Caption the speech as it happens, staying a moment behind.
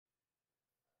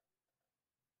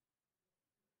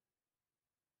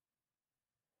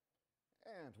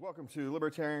And welcome to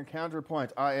Libertarian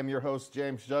Counterpoint. I am your host,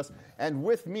 James Just, and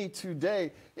with me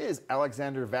today is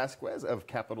Alexander Vasquez of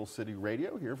Capital City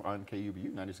Radio here on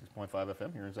KUBU 96.5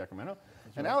 FM here in Sacramento.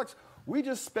 And Alex, we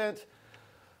just spent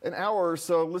an hour or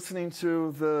so listening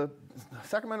to the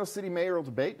Sacramento City Mayoral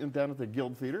debate down at the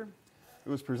Guild Theater. It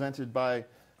was presented by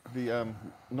the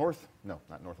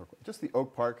just the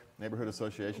Oak Park Neighborhood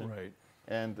Association, right,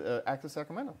 and Act of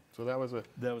Sacramento. So that was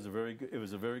a very good. It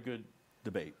was a very good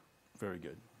debate, very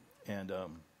good, and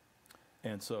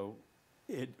so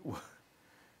it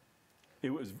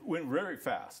went very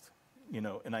fast, you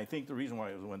know. And I think the reason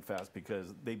why it went fast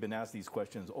because they've been asked these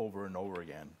questions over and over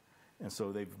again, and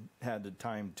so they've had the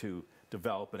time to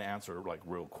develop an answer like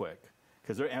real quick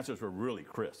because their answers were really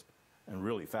crisp and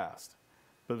really fast.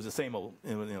 But it was the same old,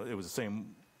 it was the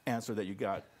same answer that you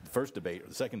got the first debate or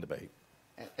the second debate.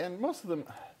 And most of them,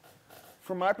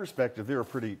 from my perspective, they were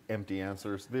pretty empty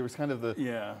answers. There was kind of the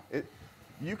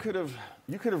you could have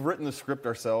written the script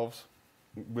ourselves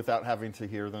without having to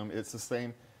hear them. It's the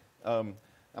same. I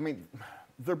mean,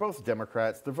 they're both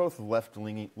Democrats. They're both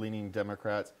left-leaning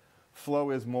Democrats. Flo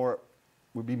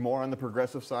would be more on the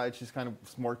progressive side. She's kind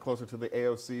of more closer to the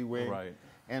AOC wing. Right.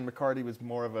 And McCarty was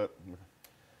more of a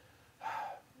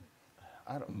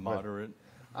moderate.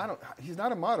 He's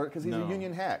not a moderate because he's a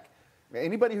union hack.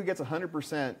 Anybody who gets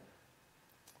 100%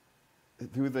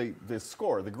 through the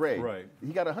score, the grade, right.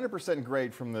 He got 100%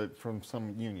 grade from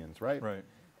some unions, right? Right.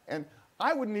 And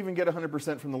I wouldn't even get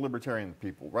 100% from the libertarian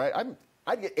people, right?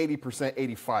 I'd get 80%,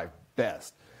 85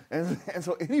 best. And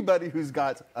so anybody who's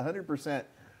got 100%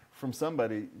 from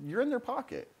somebody, you're in their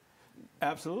pocket.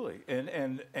 Absolutely.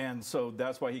 And so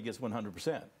that's why he gets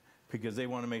 100%. Because they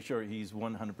want to make sure he's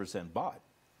 100% bought,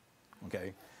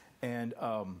 okay? And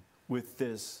with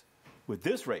this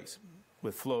race,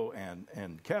 with Flo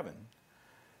and Kevin,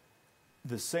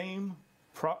 the same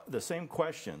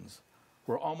questions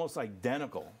were almost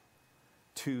identical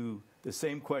to the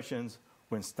same questions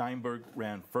when Steinberg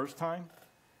ran first time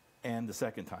and the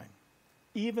second time.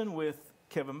 Even with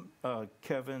Kevin, the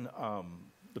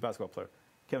basketball player,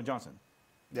 Kevin Johnson,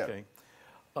 yeah. Okay?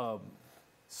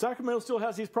 Sacramento still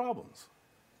has these problems.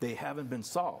 They haven't been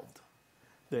solved.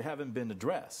 They haven't been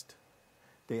addressed.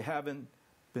 They haven't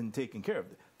been taken care of.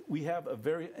 We have a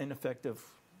very ineffective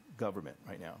government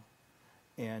right now.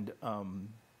 And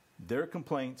their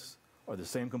complaints are the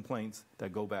same complaints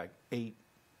that go back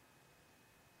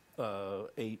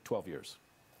 12 years.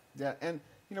 Yeah, and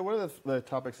you know, one of the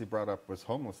topics he brought up was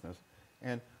homelessness.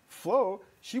 And Flo,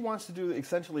 she wants to do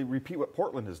essentially repeat what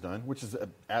Portland has done, which is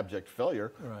an abject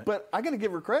failure. Right. But I got to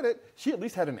give her credit. She at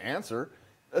least had an answer.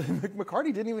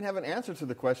 McCarty didn't even have an answer to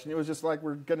the question. It was just like,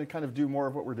 we're going to kind of do more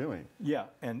of what we're doing. Yeah,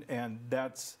 and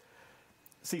that's...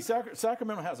 See,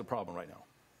 Sacramento has a problem right now.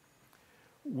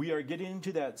 We are getting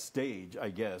to that stage, I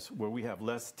guess, where we have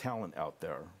less talent out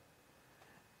there.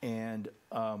 And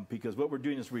because what we're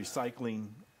doing is recycling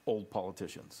old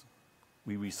politicians.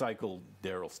 We recycled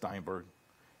Darrell Steinberg.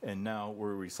 And now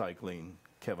we're recycling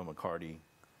Kevin McCarty.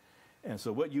 And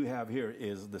so what you have here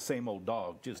is the same old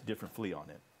dog, just different flea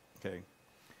on it, okay?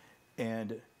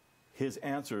 And his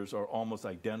answers are almost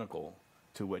identical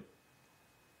to what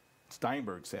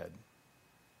Steinberg said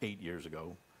 8 years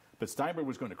ago. But Steinberg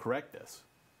was going to correct this,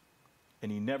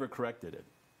 and he never corrected it.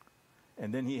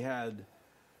 And then he had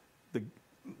the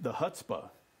chutzpah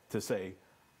to say,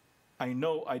 I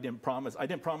know I didn't promise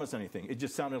anything. It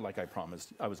just sounded like I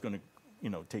promised I was going to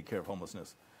take care of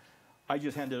homelessness. I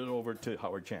just handed it over to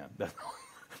Howard Chan.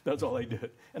 That's all I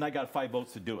did. And I got 5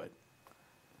 votes to do it.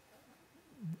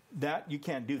 You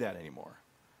can't do that anymore.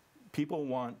 People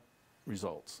want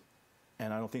results.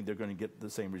 And I don't think they're going to get the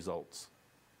same results.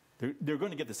 They're going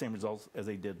to get the same results as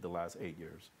they did the last 8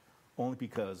 years. Only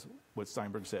because what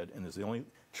Steinberg said, and it's the only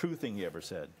true thing he ever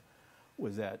said,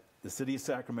 was that the city of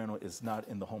Sacramento is not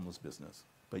in the homeless business.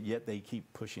 But yet they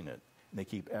keep pushing it. And they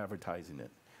keep advertising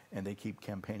it. And they keep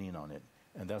campaigning on it.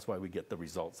 And that's why we get the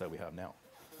results that we have now.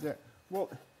 Yeah. Well,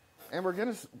 and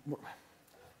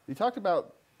you talked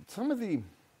about some of the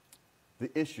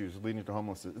issues leading to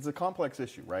homelessness. It's a complex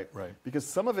issue, right? Right. Because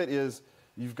some of it is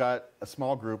you've got a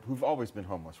small group who've always been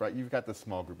homeless, right? You've got the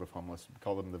small group of homeless. We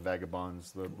call them the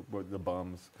vagabonds, the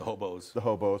bums. The hobos. The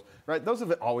hobos, right? Those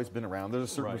have always been around. There's a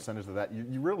certain Right. percentage of that.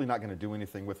 You're really not going to do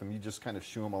anything with them. You just kind of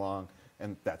shoo them along,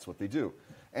 and that's what they do.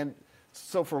 And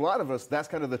so for a lot of us, that's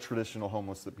kind of the traditional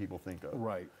homeless that people think of.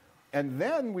 Right. And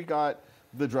then we got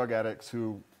the drug addicts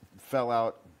who fell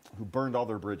out, who burned all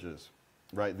their bridges,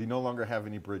 right? They no longer have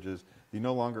any bridges. They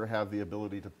no longer have the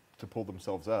ability to pull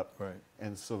themselves up. Right.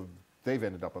 And so they've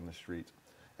ended up on the streets.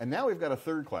 And now we've got a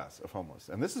third class of homeless.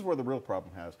 And this is where the real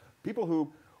problem has. People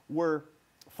who were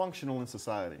functional in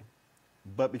society.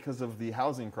 But because of the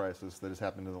housing crisis that has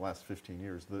happened in the last 15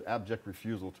 years, the abject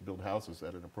refusal to build houses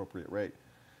at an appropriate rate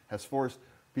has forced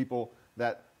people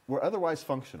that were otherwise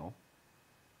functional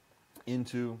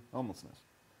into homelessness.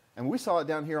 And we saw it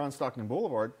down here on Stockton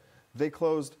Boulevard. They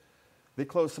closed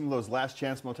some of those last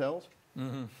chance motels.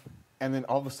 Mm-hmm. And then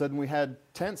all of a sudden we had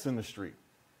tents in the street.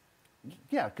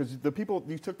 Yeah, because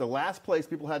you took the last place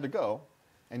people had to go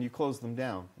and you closed them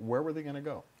down. Where were they going to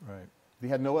go? Right. They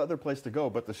had no other place to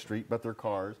go but the street, but their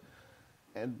cars.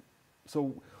 And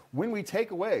so when we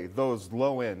take away those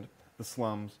low end, the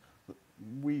slums,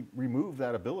 we remove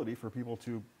that ability for people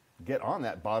to get on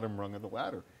that bottom rung of the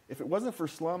ladder. If it wasn't for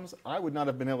slums, I would not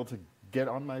have been able to get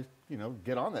on that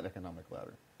economic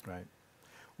ladder. Right.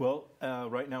 Well,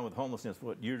 right now with homelessness,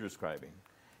 what you're describing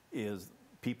is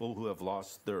people who have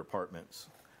lost their apartments.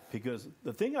 Because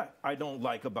the thing I don't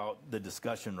like about the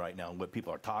discussion right now and what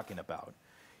people are talking about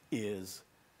is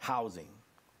housing.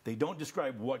 They don't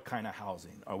describe what kind of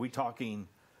housing. Are we talking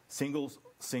single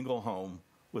home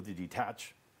with a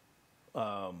detached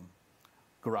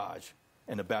garage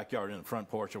and a backyard and a front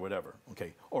porch or whatever?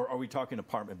 Okay. Or are we talking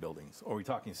apartment buildings? Or are we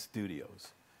talking studios?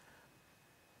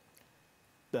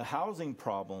 The housing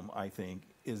problem, I think,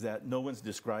 is that no one's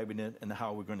describing it and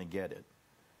how we're going to get it.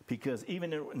 Because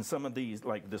even in some of these,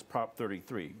 like this Prop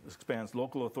 33, expands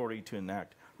local authority to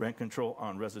enact rent control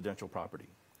on residential property.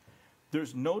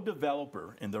 There's no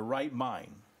developer in their right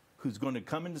mind who's going to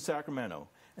come into Sacramento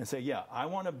and say, yeah, I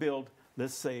want to build,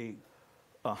 let's say,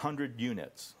 100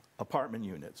 units, apartment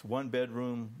units, 1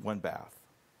 bedroom, 1 bath.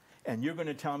 And you're going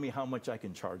to tell me how much I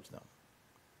can charge them.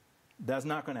 That's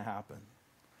not going to happen.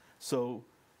 So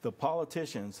the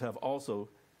politicians have also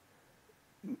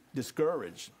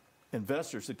discouraged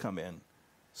investors to come in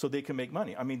so they can make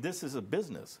money. I mean, this is a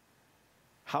business.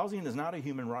 Housing is not a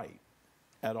human right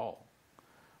at all.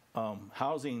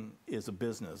 Housing is a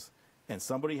business, and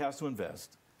somebody has to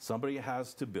invest, somebody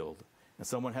has to build, and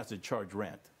someone has to charge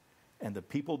rent. And the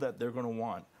people that they're going to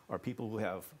want are people who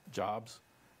have jobs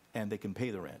and they can pay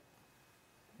the rent.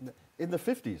 In the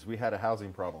 50s, we had a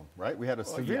housing problem, right? We had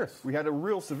a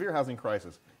real severe housing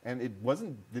crisis, and it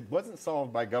wasn't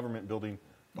solved by government building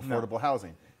affordable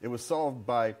housing. It was solved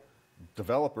by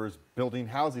developers building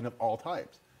housing of all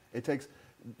types. It takes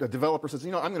a developer says,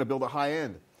 I'm going to build a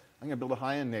high-end. I'm going to build a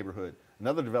high-end neighborhood.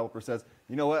 Another developer says,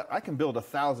 you know what? I can build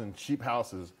 1,000 cheap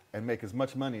houses and make as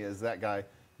much money as that guy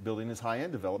building his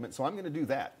high-end development, so I'm going to do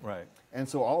that. Right. And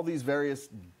so all these various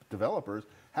developers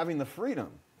having the freedom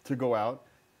to go out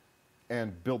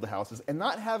and build the houses and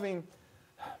not having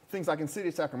things like in the city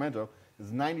of Sacramento is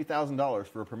 $90,000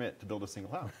 for a permit to build a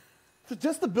single house. So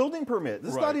just the building permit.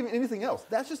 This is not even anything else.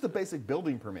 That's just a basic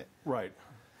building permit. Right.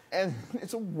 And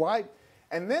so why?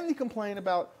 And then they complain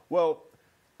about, well,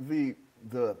 the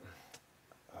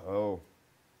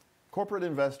corporate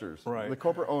investors, the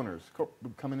corporate owners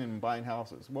coming in and buying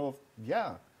houses. Well,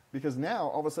 yeah, because now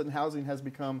all of a sudden housing has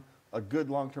become a good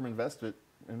long-term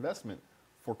investment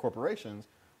for corporations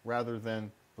rather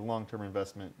than the long-term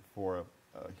investment for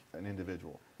an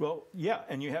individual. Well, yeah,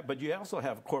 but you also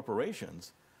have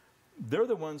corporations. They're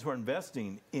the ones who are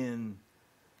investing in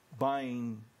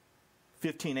buying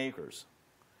 15 acres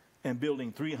and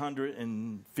building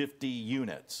 350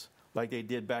 units like they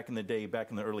did back in the day, back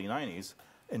in the early 90s,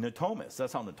 in Natomas.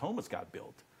 That's how Natomas got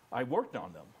built. I worked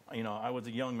on them. I was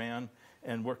a young man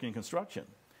and working in construction.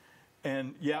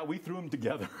 And yeah, we threw them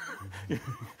together.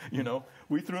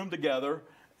 We threw them together,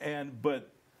 but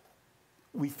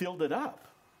we filled it up.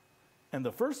 And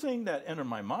the first thing that entered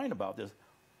my mind about this,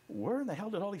 where in the hell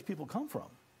did all these people come from?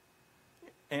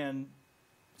 And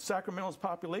Sacramento's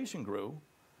population grew,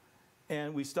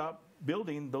 and we stopped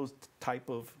building those type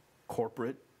of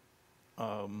corporate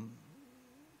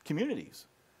communities.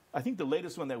 I think the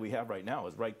latest one that we have right now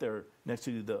is right there next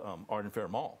to the Art and Fair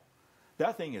Mall.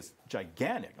 That thing is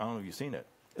gigantic. I don't know if you've seen it.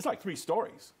 It's like 3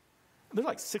 stories. There's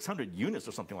like 600 units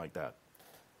or something like that.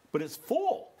 But it's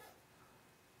full.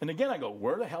 And again, I go,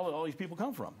 where the hell did all these people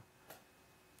come from?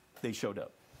 They showed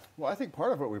up. Well, I think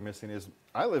part of what we're missing is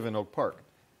I live in Oak Park.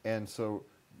 And so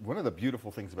one of the beautiful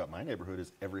things about my neighborhood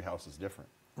is every house is different.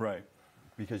 Right.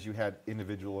 Because you had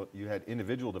individual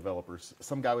developers.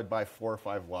 Some guy would buy 4 or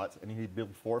 5 lots, and he'd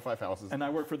build 4 or 5 houses. And I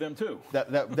work for them too.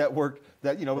 That worked.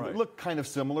 That right. look kind of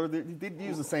similar. They'd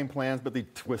use the same plans, but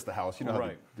they'd twist the house.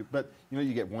 Right. But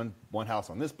you get one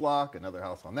house on this block, another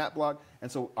house on that block,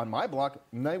 and so on my block,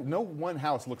 no one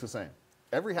house looks the same.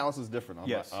 Every house is different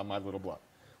on my little block,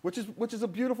 which is a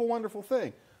beautiful, wonderful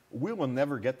thing. We will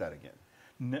never get that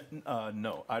again.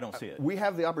 No, I don't see it. We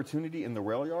have the opportunity in the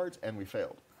rail yards, and we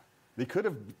failed.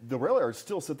 The rail yards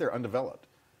still sit there undeveloped.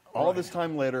 All this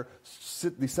time later,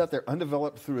 they sat there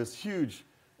undeveloped through this huge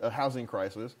housing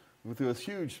crisis, through this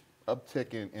huge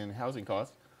uptick in housing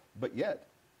costs, but yet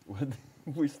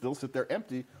we still sit there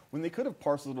empty when they could have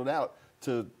parceled it out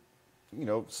to,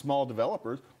 small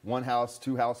developers, one house,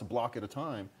 two house, a block at a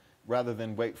time, rather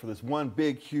than wait for this one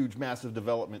big, huge, massive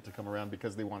development to come around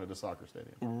because they wanted a soccer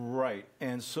stadium. Right.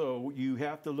 And so you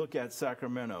have to look at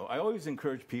Sacramento. I always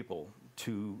encourage people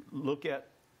to look at,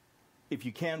 if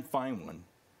you can find one,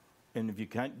 and if you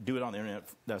can't do it on the internet,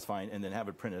 that's fine, and then have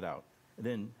it printed out, and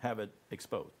then have it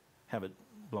exposed, have it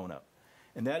blown up.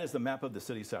 And that is the map of the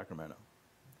city of Sacramento.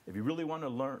 If you really want to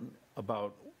learn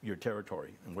about your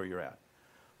territory and where you're at,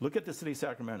 look at the city of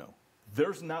Sacramento.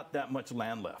 There's not that much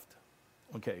land left.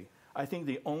 Okay, I think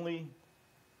the only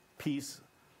piece,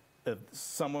 if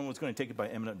someone was going to take it by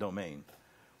eminent domain,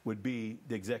 would be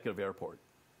the executive airport.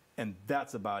 And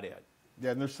that's about it.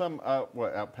 Yeah, and there's some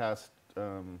out past,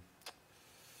 out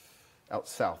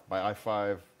south by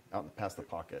I-5, out past the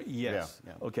pocket. Yes.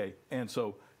 Yeah. Okay, and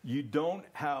so you don't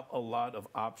have a lot of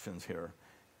options here.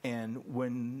 And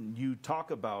when you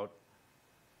talk about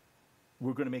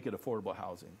we're going to make it affordable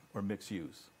housing or mixed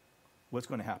use, what's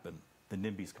going to happen? The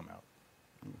NIMBYs come out.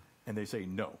 And they say,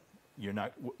 no, you're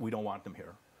not, we don't want them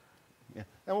here. Yeah.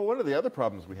 And well, one of the other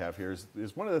problems we have here is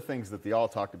one of the things that they all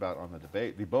talked about on the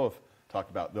debate. They both talked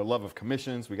about the love of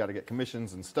commissions. We got to get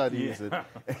commissions and studies,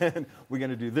 and we're going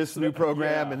to do this new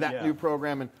program and that new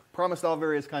program, and promised all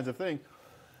various kinds of things.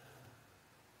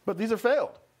 But these are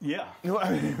failed. Yeah.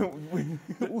 You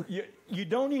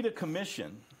don't need a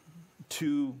commission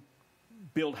to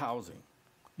build housing.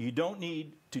 You don't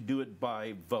need to do it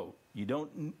by vote. You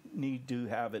don't need to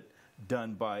have it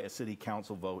done by a city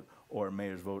council vote or a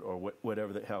mayor's vote or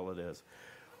whatever the hell it is.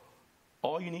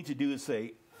 All you need to do is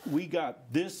say, we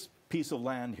got this piece of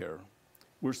land here.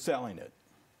 We're selling it.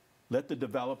 Let the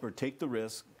developer take the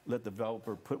risk. Let the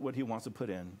developer put what he wants to put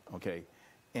in, okay?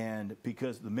 And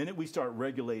because the minute we start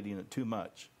regulating it too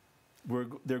much,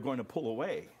 they're going to pull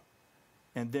away.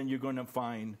 And then you're going to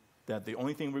find that the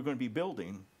only thing we're going to be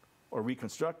building or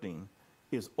reconstructing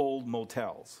is old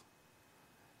motels.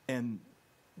 And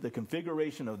the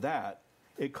configuration of that,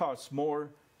 it costs more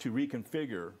to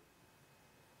reconfigure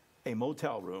a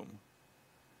motel room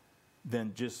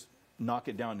than just knock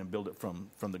it down and build it from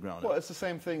the ground up. Well, it's the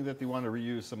same thing that they want to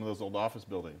reuse some of those old office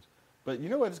buildings. But you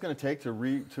know what it's going to take to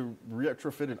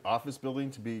retrofit an office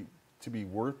building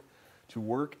to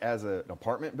work as an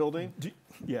apartment building?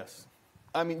 Yes.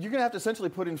 I mean, you're going to have to essentially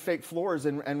put in fake floors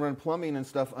and run plumbing and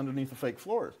stuff underneath the fake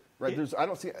floors, right? I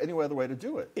don't see any other way to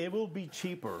do it. It will be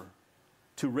cheaper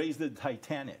to raise the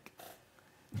Titanic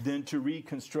than to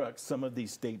reconstruct some of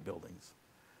these state buildings,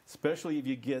 especially if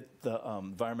you get the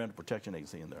Environmental Protection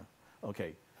Agency in there.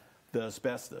 Okay, the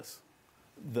asbestos,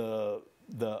 the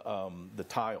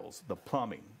tiles, the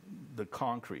plumbing, the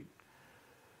concrete,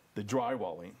 the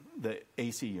drywalling, the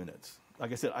AC units.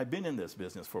 Like I said, I've been in this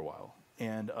business for a while,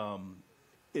 and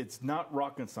it's not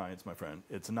rocket science, my friend.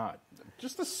 It's not.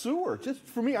 Just the sewer. Just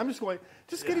for me, I'm just going,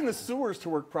 getting the sewers to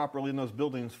work properly in those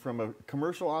buildings, from a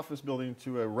commercial office building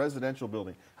to a residential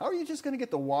building. How are you just going to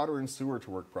get the water and sewer to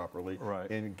work properly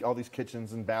in all these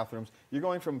kitchens and bathrooms? You're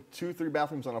going from 2-3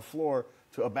 bathrooms on a floor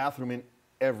to a bathroom in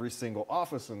every single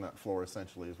office in that floor,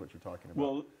 essentially, is what you're talking about.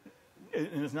 Well,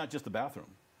 and it's not just the bathroom.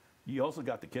 You also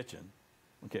got the kitchen,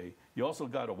 okay? You also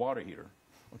got a water heater,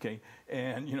 okay?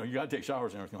 And, you got to take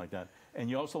showers and everything like that. And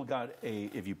you also got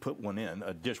if you put one in,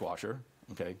 a dishwasher,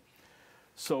 okay?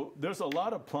 So there's a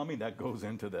lot of plumbing that goes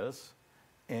into this,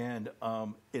 and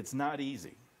it's not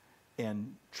easy.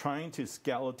 And trying to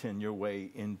skeleton your way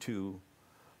into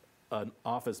an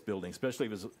office building, especially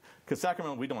if it's, because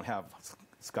Sacramento, we don't have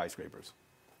skyscrapers.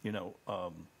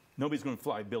 Nobody's going to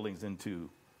fly buildings into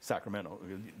Sacramento.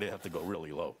 They have to go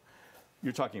really low.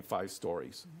 You're talking 5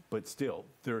 stories, but still,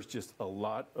 there's just a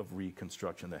lot of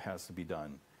reconstruction that has to be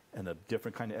done, and a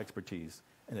different kind of expertise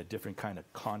and a different kind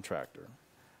of contractor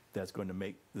that's going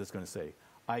to say,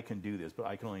 I can do this, but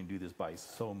I can only do this by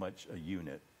so much a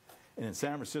unit. And in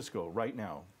San Francisco right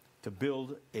now, to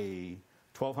build a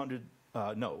 400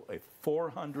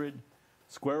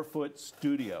 square foot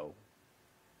studio,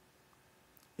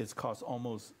 it's cost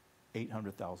almost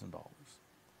 $800,000.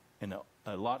 And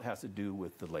a lot has to do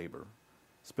with the labor,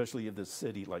 especially if the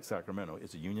city like Sacramento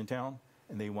is a union town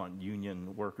and they want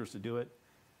union workers to do it.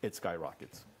 It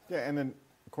skyrockets. Yeah, and then,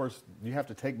 of course, you have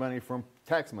to take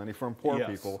tax money from poor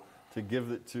people to give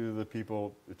it to the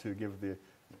people, to give the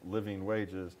living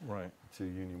wages to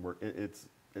union work. It's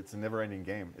a never-ending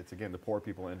game. It's, again, the poor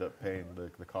people end up paying the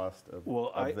cost of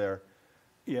their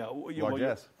Yeah,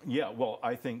 largesse. Well,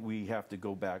 I think we have to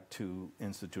go back to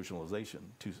institutionalization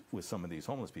with some of these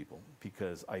homeless people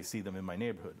because I see them in my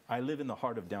neighborhood. I live in the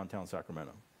heart of downtown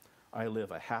Sacramento. I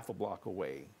live a half a block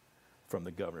away from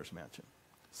the governor's mansion,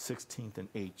 16th and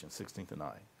H and 16th and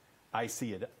I. I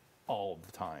see it all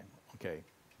the time, okay?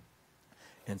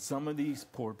 And some of these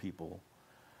poor people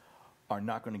are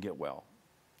not going to get well.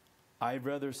 I'd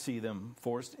rather see them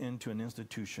forced into an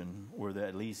institution where they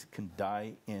at least can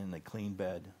die in a clean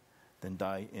bed than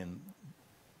die in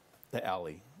the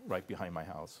alley right behind my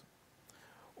house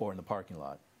or in the parking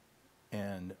lot.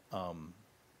 And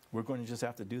we're going to just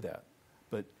have to do that.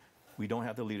 But we don't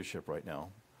have the leadership right now.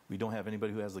 We don't have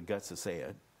anybody who has the guts to say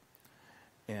it.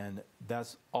 And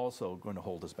that's also going to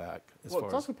hold us back. Well,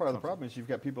 it's also part of the problem is you've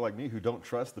got people like me who don't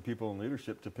trust the people in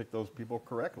leadership to pick those people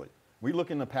correctly. We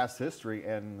look in the past history,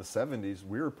 and in the 70s,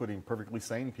 we were putting perfectly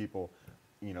sane people,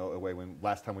 away when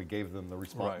last time we gave them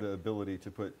the ability to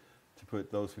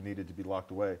put those who needed to be locked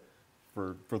away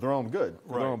for their own good,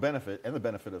 for their own benefit, and the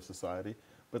benefit of society.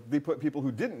 But they put people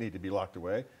who didn't need to be locked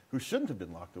away, who shouldn't have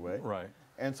been locked away. Right.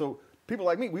 And so people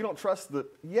like me, we don't trust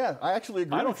I actually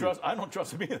agree with you. I don't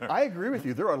trust them either. I agree with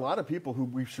you. There are a lot of people who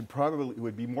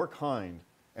would be more kind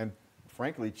and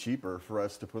frankly cheaper for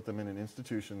us to put them in an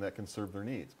institution that can serve their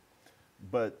needs.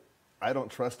 But I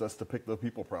don't trust us to pick the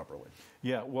people properly.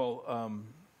 Yeah, well,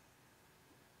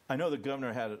 I know the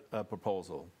governor had a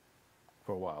proposal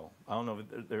for a while. I don't know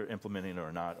if they're implementing it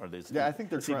or not, or I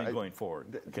think they're even going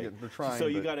forward. Okay, they're trying. So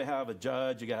you got to have a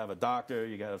judge, you got to have a doctor,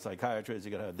 you got to have a psychiatrist, you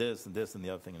got to have this and this and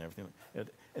the other thing and everything,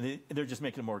 and they're just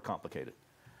making it more complicated.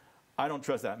 I don't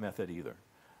trust that method either.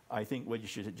 I think what you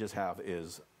should just have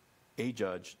is a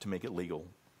judge to make it legal,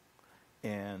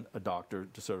 and a doctor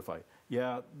to certify.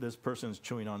 Yeah, this person's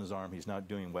chewing on his arm. He's not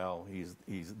doing well. He's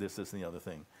this, and the other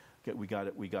thing. Okay, we got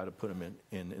to put him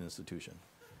in an institution.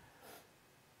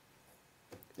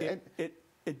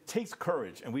 It takes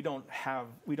courage, and we don't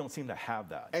seem to have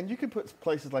that. And you can put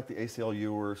places like the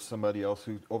ACLU or somebody else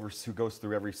who goes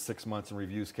through every 6 months and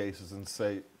reviews cases and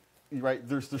say, right,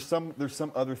 there's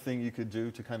some other thing you could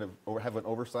do to kind of have an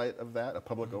oversight of that, a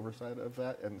public oversight of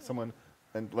that,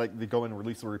 and like they go and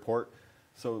release a report.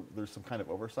 So there's some kind of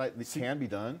oversight that can be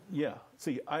done. Yeah.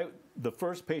 See, the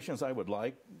first patients I would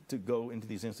like to go into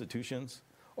these institutions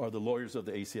are the lawyers of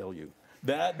the ACLU.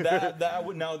 That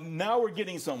would now we're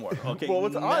getting somewhere. Okay. Well,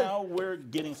 now we're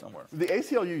getting somewhere. The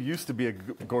ACLU used to be a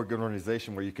good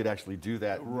organization where you could actually do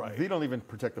that. Right. They don't even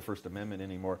protect the First Amendment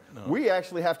anymore. No. We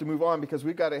actually have to move on because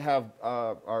we've got to have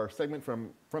our segment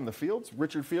from the Fields,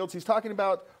 Richard Fields. He's talking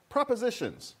about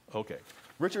propositions. Okay.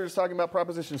 Richard is talking about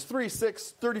propositions 3,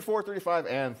 6, 34, 35,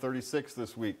 and 36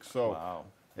 this week. So, wow.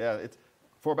 Yeah, it's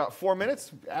for about 4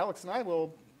 minutes. Alex and I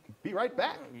will be right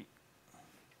back.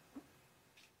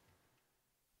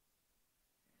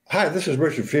 Hi, this is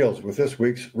Richard Fields with this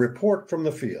week's Report from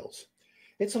the Fields.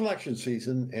 It's election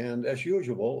season, and as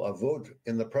usual, a vote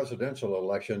in the presidential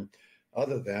election,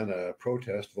 other than a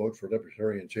protest vote for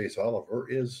Libertarian Chase Oliver,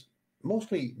 is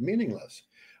mostly meaningless.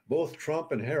 Both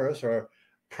Trump and Harris are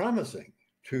promising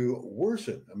to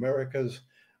worsen America's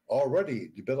already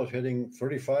debilitating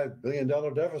 $35 billion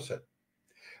deficit.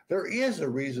 There is a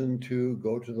reason to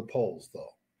go to the polls,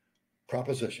 though.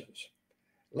 Propositions.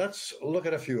 Let's look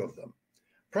at a few of them.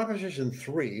 Proposition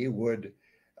 3 would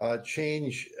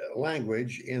change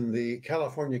language in the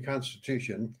California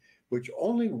Constitution, which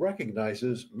only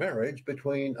recognizes marriage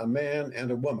between a man and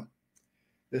a woman.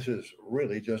 This is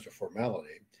really just a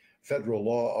formality. Federal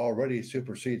law already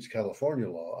supersedes California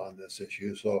law on this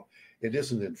issue, so it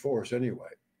isn't enforced anyway.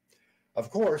 Of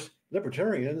course,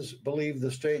 libertarians believe the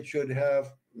state should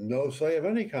have no say of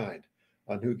any kind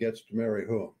on who gets to marry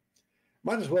whom.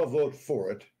 Might as well vote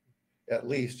for it. At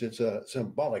least it's a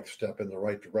symbolic step in the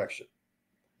right direction.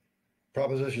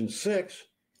 Proposition 6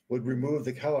 would remove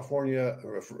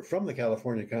from the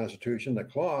California Constitution a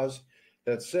clause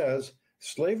that says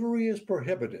slavery is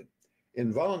prohibited.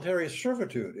 Involuntary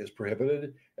servitude is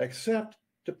prohibited except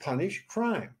to punish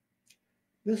crime.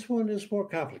 This one is more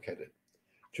complicated.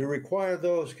 To require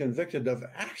those convicted of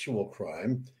actual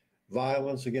crime,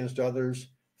 violence against others,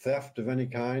 theft of any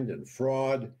kind, and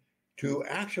fraud, to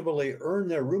actually earn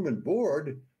their room and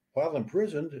board while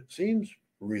imprisoned seems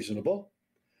reasonable.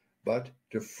 But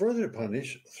to further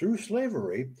punish through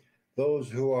slavery those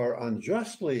who are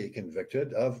unjustly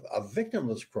convicted of a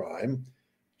victimless crime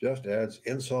just adds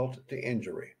insult to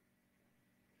injury.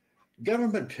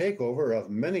 Government takeover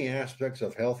of many aspects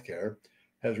of healthcare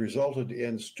has resulted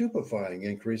in stupefying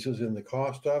increases in the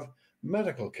cost of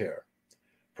medical care.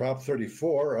 Prop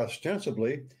 34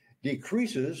 ostensibly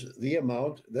decreases the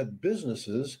amount that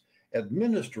businesses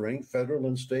administering federal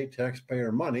and state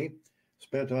taxpayer money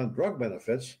spent on drug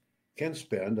benefits can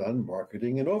spend on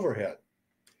marketing and overhead.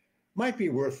 Might be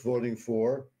worth voting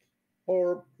for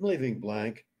or leaving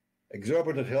blank.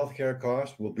 Exorbitant healthcare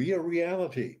costs will be a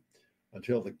reality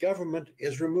until the government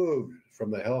is removed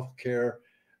from the healthcare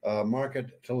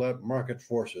market to let market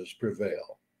forces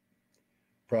prevail.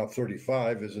 Prop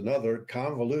 35 is another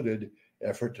convoluted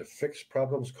effort to fix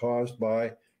problems caused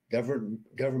by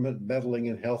government meddling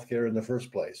in healthcare in the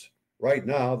first place. Right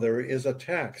now, there is a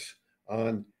tax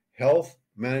on health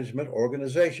management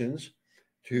organizations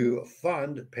to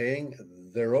fund paying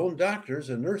their own doctors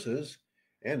and nurses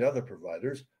and other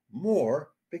providers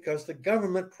more because the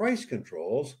government price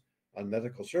controls on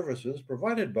medical services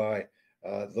provided by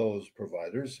those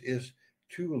providers is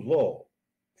too low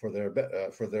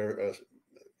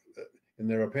in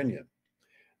their opinion.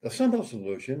 The simple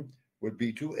solution would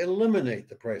be to eliminate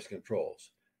the price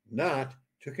controls, not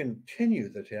to continue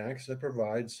the tax that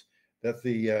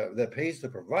pays the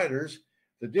providers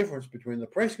the difference between the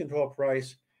price control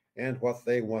price and what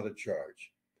they want to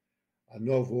charge. A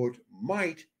no vote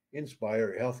might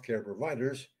inspire healthcare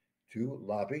providers to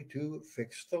lobby to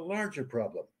fix the larger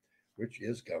problem, which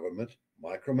is government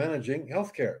micromanaging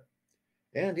healthcare.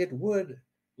 And it would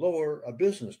lower a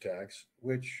business tax,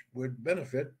 which would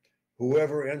benefit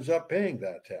whoever ends up paying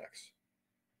that tax.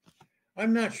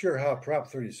 I'm not sure how Prop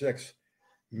 36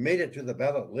 made it to the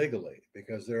ballot legally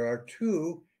because there are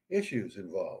two issues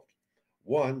involved.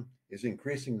 One is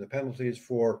increasing the penalties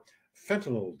for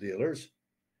fentanyl dealers.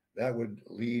 That would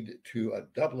lead to a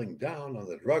doubling down on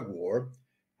the drug war,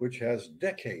 which has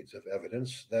decades of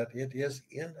evidence that it is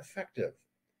ineffective.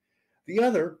 The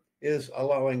other is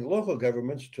allowing local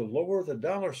governments to lower the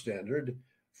dollar standard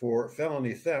for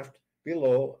felony theft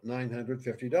below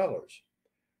 $950.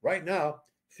 Right now,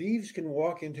 thieves can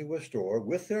walk into a store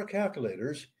with their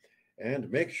calculators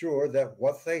and make sure that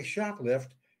what they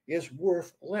shoplift is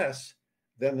worth less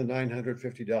than the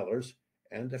 $950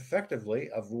 and effectively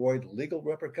avoid legal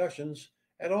repercussions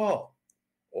at all,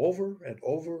 over and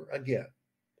over again.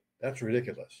 That's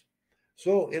ridiculous.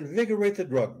 So invigorate the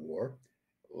drug war,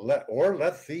 let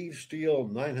thieves steal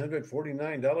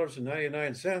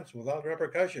 $949.99 without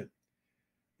repercussion.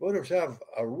 Voters have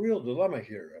a real dilemma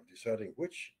here of deciding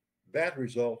which bad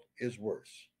result is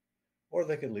worse, or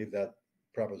they can leave that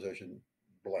proposition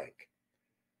blank.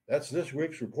 That's this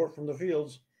week's Report from the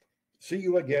Fields. See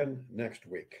you again next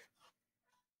week.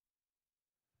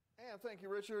 And thank you,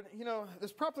 Richard. You know,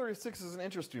 this Prop 36 is an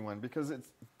interesting one because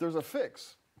there's a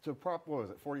fix to Prop, what was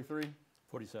it, 43?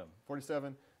 47.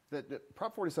 47. That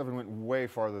Prop 47 went way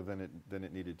farther than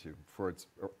it needed to for its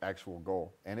actual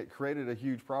goal. And it created a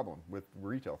huge problem with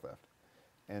retail theft.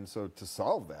 And so to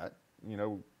solve that, you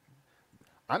know,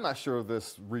 I'm not sure of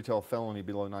this retail felony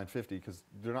below $950 because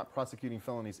they're not prosecuting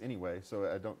felonies anyway,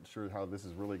 so I don't sure how this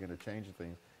is really going to change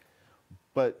things.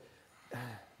 But,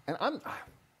 and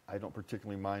I don't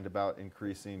particularly mind about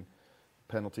increasing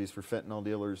penalties for fentanyl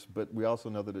dealers, but we also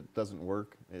know that it doesn't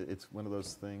work. It's one of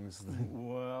those things.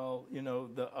 Well, you know,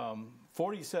 the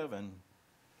 47,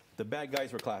 the bad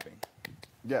guys were clapping.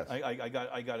 Yes. I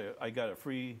got a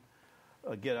free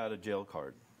get out of jail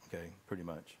card. Okay, pretty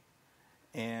much.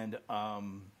 And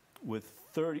with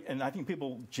 30, and I think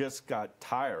people just got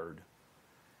tired,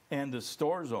 and the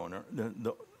store's owner,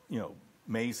 the you know,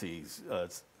 Macy's.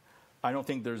 I don't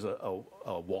think there's a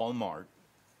Walmart.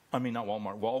 I mean, not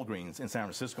Walmart, Walgreens in San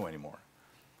Francisco anymore.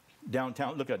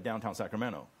 Downtown, look at downtown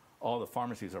Sacramento. All the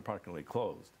pharmacies are practically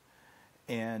closed.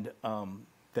 And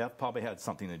that probably had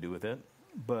something to do with it.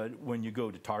 But when you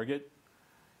go to Target,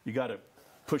 you got to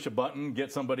push a button, get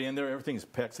somebody in there. Everything's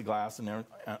plexiglass and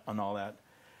all that.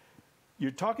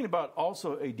 You're talking about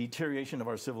also a deterioration of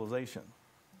our civilization.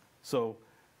 So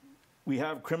we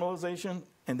have criminalization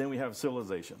and then we have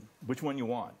civilization. Which one you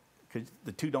want? Because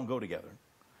the two don't go together.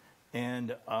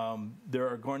 And there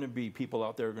are going to be people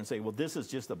out there who are going to say, well, this is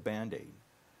just a Band-Aid.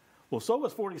 Well, so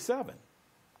was 47.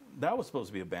 That was supposed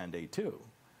to be a Band-Aid too.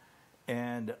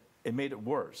 And it made it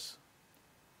worse.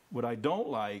 What I don't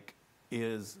like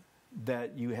is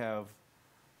that you have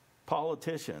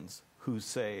politicians who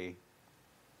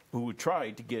would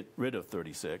try to get rid of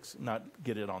 36, not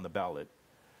get it on the ballot.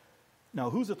 Now,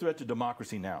 who's a threat to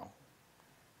democracy now?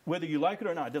 Whether you like it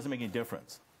or not, it doesn't make any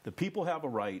difference. The people have a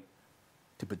right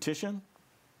to petition,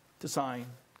 to sign,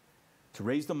 to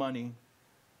raise the money,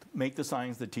 to make the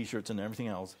signs, the T-shirts, and everything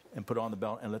else, and put it on the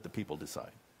ballot and let the people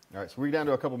decide. All right, so we're down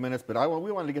to a couple minutes, but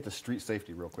we wanted to get to street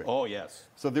safety real quick. Oh, yes.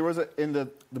 So there was in the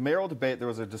mayoral debate, there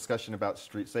was a discussion about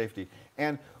street safety.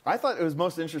 And I thought it was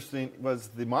most interesting was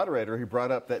the moderator who brought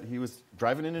up that he was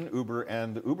driving in an Uber,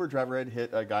 and the Uber driver had hit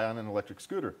a guy on an electric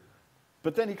scooter.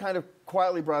 But then he kind of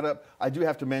quietly brought up, I do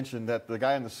have to mention that the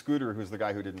guy on the scooter who's the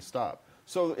guy who didn't stop.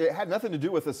 So it had nothing to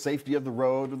do with the safety of the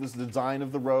road or the design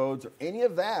of the roads or any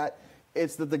of that.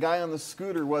 It's that the guy on the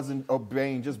scooter wasn't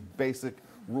obeying just basic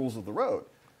rules of the road.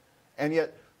 And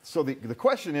yet, so the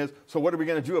question is, so what are we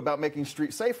going to do about making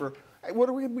streets safer? What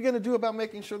are we going to do about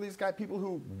making sure these people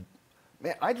who,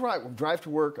 man, I drive to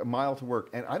work, a mile to work,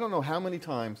 and I don't know how many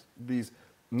times these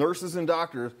nurses and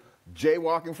doctors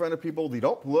jaywalk in front of people. They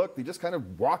don't look. They just kind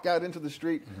of walk out into the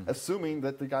street, assuming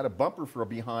that they got a bumper for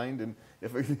behind, and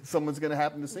if someone's going to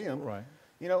happen to see them, Right.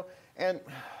 You know, and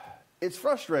it's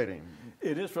frustrating.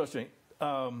 It is frustrating.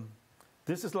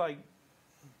 This is like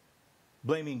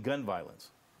blaming gun violence.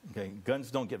 Okay,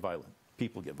 guns don't get violent.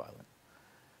 People get violent.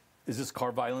 Is this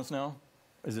car violence now?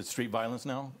 Is it street violence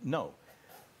now? No.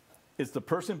 It's the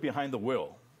person behind the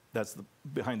wheel. That's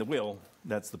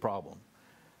the problem.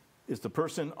 It's the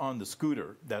person on the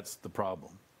scooter. That's the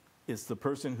problem. It's the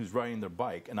person who's riding their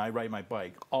bike, and I ride my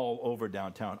bike all over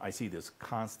downtown. I see this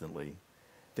constantly.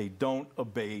 They don't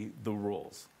obey the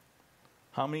rules.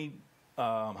 How many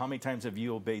times have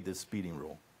you obeyed this speeding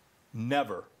rule?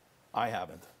 Never. I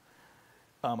haven't.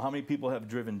 How many people have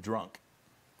driven drunk?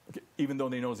 Okay, even though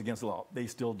they know it's against the law, they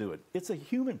still do it. It's a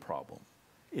human problem.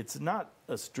 It's not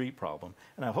a street problem.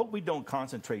 And I hope we don't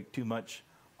concentrate too much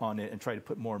on it and try to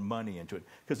put more money into it.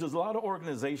 Because there's a lot of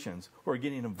organizations who are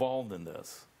getting involved in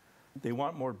this. They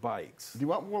want more bikes. They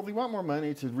want more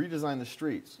money to redesign the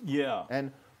streets. Yeah.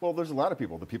 And, well, there's a lot of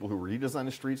people. The people who redesign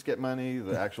the streets get money.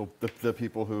 The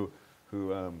people who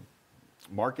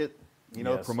market,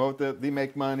 Yes. promote they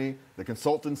make money. The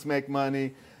consultants make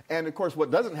money. And, of course, what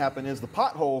doesn't happen is the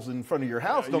potholes in front of your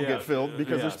house don't get filled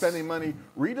because they're spending money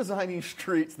redesigning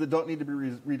streets that don't need to be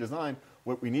redesigned.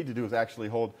 What we need to do is actually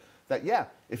hold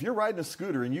that, if you're riding a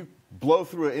scooter and you blow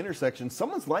through an intersection,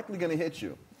 someone's likely going to hit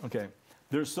you. Okay.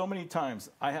 There's so many times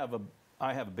I have a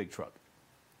big truck,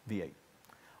 V8.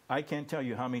 I can't tell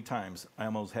you how many times I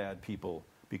almost had people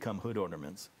become hood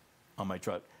ornaments on my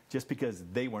truck just because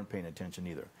they weren't paying attention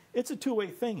either. It's a two-way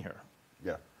thing here.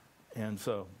 Yeah. And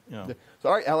so, So,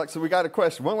 all right, Alex, so we got a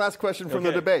question. One last question from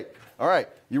the debate. All right,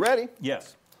 you ready?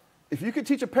 Yes. If you could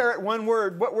teach a parrot one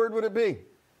word, what word would it be?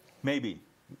 Maybe.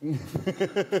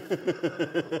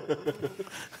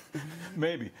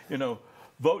 Maybe.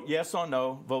 Vote yes on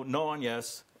no, vote no on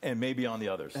yes, and maybe on the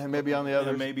others. And maybe on the others.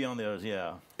 And maybe on the others,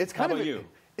 yeah. How about you?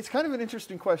 It's kind of an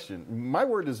interesting question. My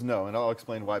word is no, and I'll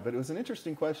explain why, but it was an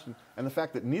interesting question, and the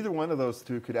fact that neither one of those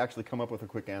two could actually come up with a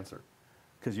quick answer.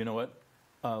 Because you know what?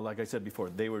 Like I said before,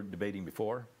 they were debating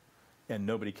before, and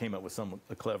nobody came up with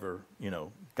a clever,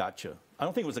 gotcha. I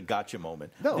don't think it was a gotcha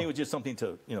moment. No. I think it was just something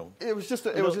to, It was just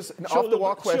an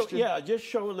off-the-wall question. Just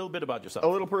show a little bit about yourself. A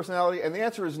little personality, and the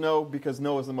answer is no, because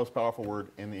no is the most powerful word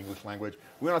in the English language.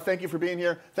 We want to thank you for being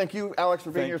here. Thank you, Alex,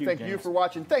 for being here. Thank you for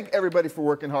watching. Thank everybody for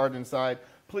working hard inside.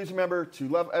 Please remember to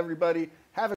love everybody,